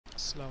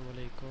Assalamu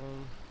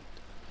alaikum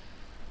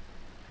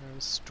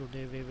friends.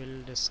 Today we will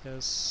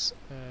discuss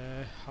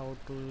how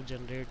to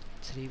generate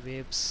three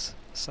waves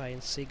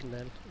sine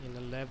signal in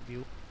a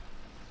LabVIEW.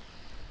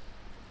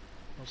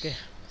 Okay,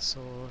 so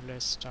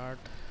let's start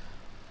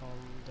from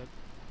the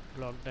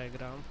block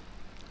diagram.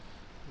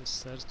 We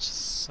search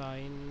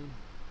sine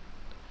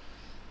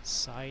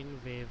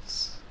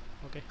waves.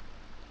 Okay,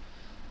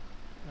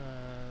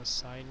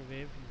 sine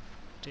wave.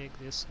 Take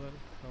this one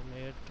from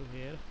here to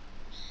here.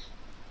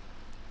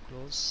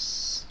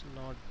 Close.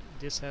 Now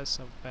this has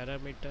some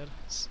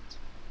parameters.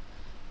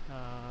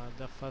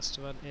 The first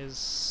one is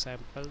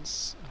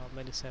samples. How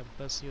many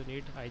samples you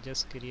need? I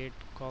just create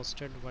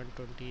constant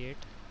 128.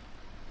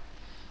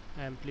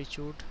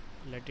 Amplitude,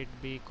 let it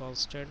be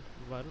constant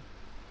 1.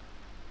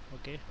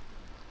 Okay,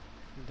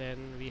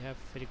 then we have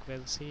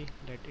frequency,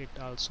 let it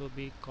also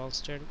be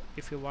constant.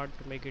 If you want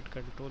to make it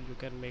control, you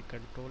can make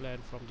control,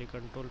 and from the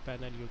control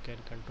panel you can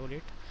control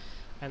it.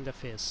 And the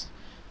phase,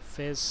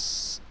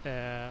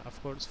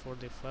 of course, for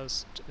the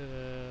first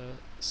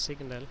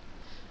signal,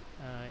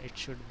 it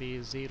should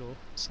be 0.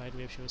 Sine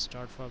wave should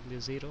start from the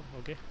 0.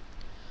 Okay,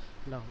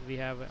 now we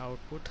have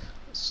output.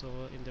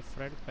 So in the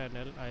front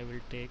panel I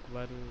will take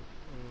one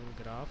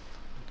graph.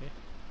 Okay,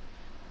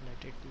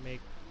 let it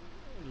make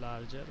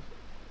larger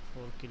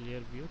for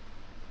clear view.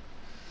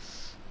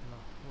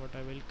 Now what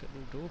I will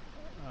do,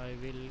 I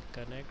will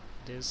connect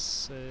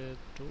this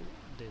to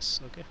this.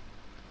 Okay,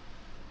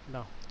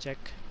 now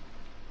check.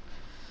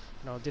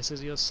 Now this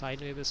is your sine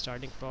wave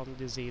starting from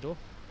the 0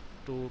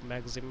 to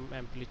maximum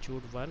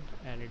amplitude 1,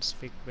 and its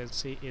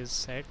frequency is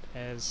set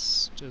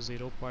as to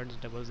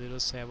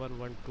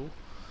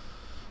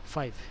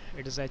 0.007125.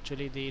 It is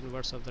actually the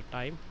inverse of the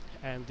time,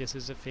 and this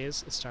is a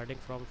phase starting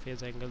from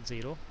phase angle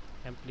 0,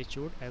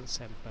 amplitude and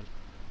sample.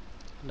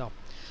 Now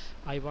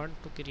I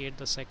want to create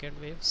the second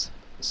waves.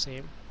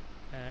 Same,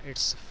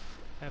 its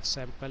f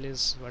sample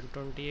is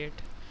 128,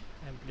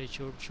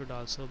 amplitude should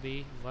also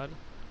be 1,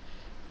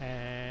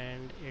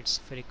 and its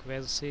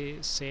frequency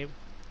same,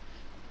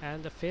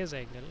 and the phase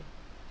angle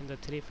in the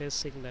three phase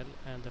signal,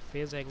 and the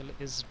phase angle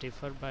is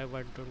differed by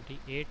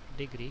 128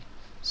 degree.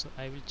 So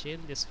I will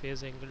change this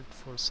phase angle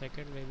for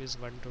second wave is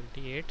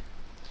 128.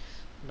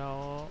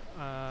 Now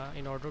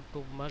in order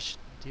to merge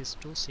these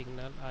two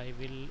signal, I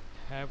will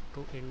have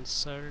to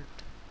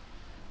insert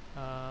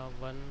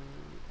one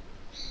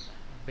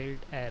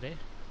build array.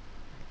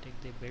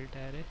 Take the build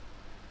array,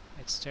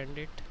 extend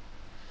it,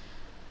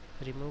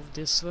 remove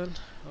this one.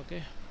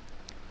 Okay,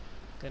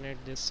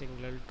 connect this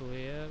signal to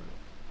here,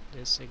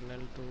 this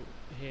signal to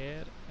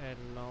here,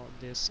 and now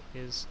this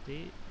is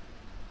the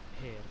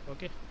here.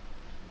 Okay,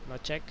 now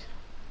check.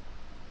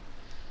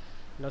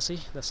 Now see,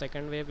 the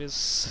second wave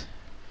is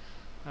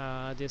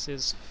this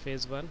is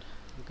phase 1.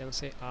 You can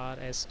say R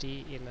S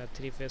T. In a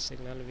three phase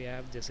signal we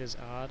have this is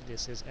R,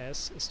 this is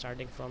S,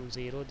 starting from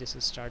 0, this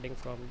is starting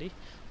from the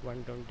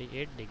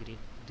 128 degree.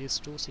 These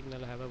two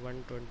signal have a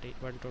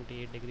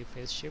 128 degree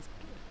phase shift.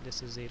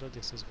 This is 0,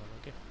 this is 1.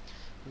 Okay,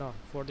 now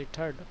for the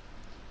third,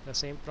 the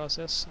same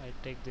process. I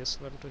take this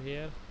one to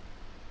here,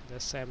 the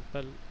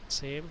sample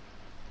same,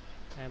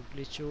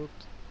 amplitude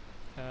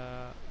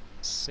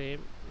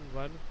same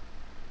 1,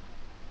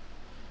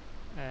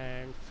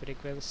 and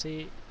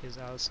frequency is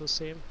also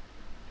same.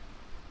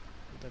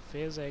 The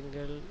phase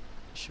angle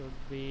should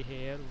be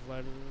here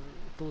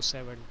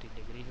 270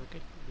 degree.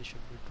 Okay, this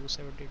should be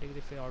 270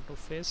 degree out of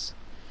phase.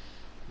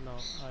 Now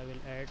I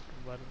will add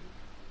one,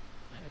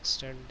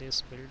 extend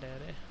this build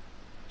array,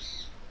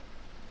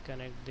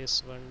 connect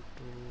this one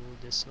to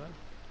this one.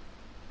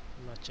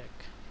 Now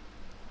check.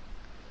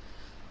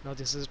 Now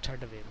this is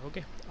third wave.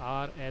 Okay,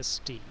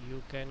 RST,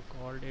 you can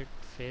call it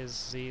phase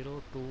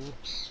 0 to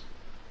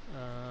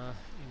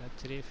in a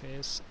three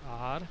phase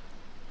R.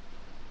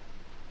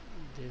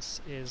 This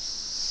is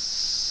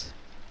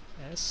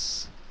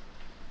S,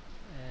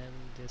 and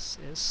this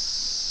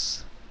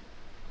is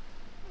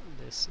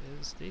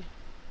the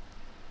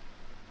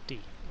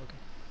T. Okay,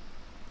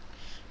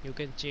 you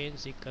can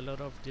change the color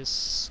of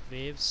this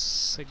wave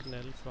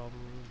signal from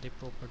the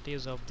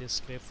properties of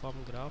this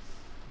waveform graph.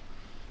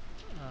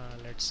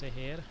 Let's say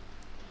here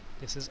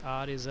this is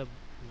R is a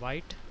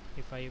white.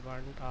 If I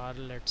want R,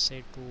 let's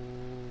say, to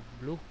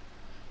blue,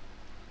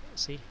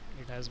 see,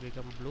 it has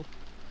become blue.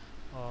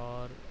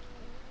 Or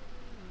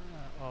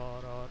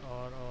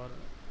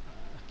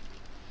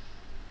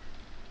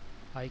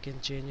I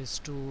can change this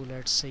to,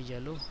 let's say,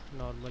 yellow.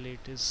 Normally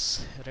it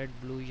is red,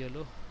 blue,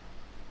 yellow,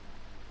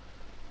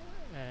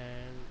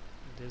 and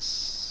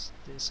this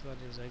one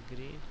is a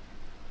green,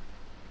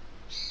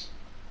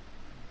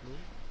 blue.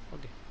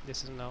 Okay,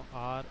 this is now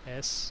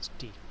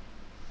RST.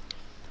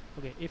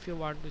 Okay, if you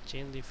want to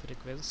change the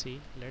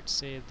frequency, let's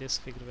say this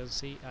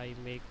frequency I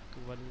make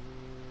one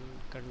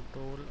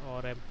control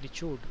or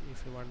amplitude.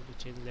 If you want to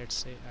change, let's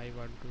say I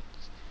want to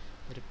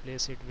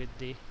replace it with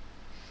the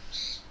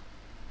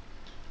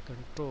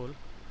control.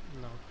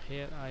 Now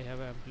here I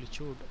have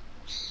amplitude.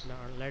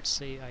 Now let's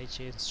say I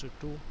change to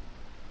 2.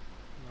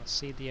 Now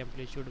see, the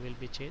amplitude will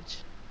be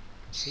changed.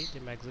 See, the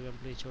maximum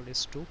amplitude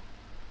is 2.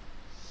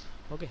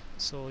 Okay,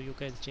 so you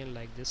can change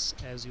like this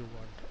as you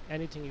want.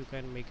 Anything you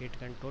can make it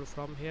control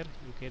from here.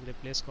 You can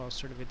replace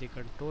constant with the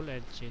control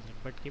and change it,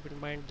 but keep in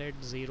mind that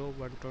 0,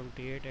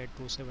 128 and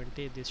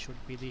 270, this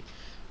should be the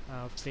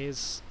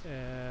phase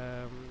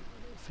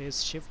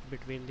shift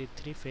between the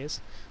three phase,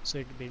 so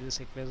it will be the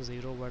sequence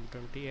 0,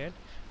 120 and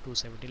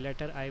 270.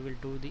 Later I will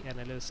do the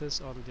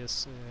analysis on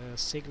this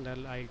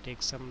signal. I'll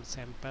take some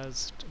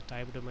samples,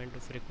 time domain to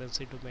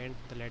frequency domain.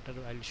 The later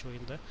I'll show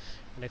in the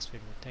next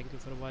video. Thank you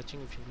for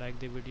watching. If you like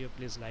the video,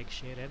 please like,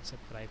 share and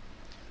subscribe.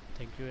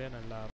 Thank you and Allah.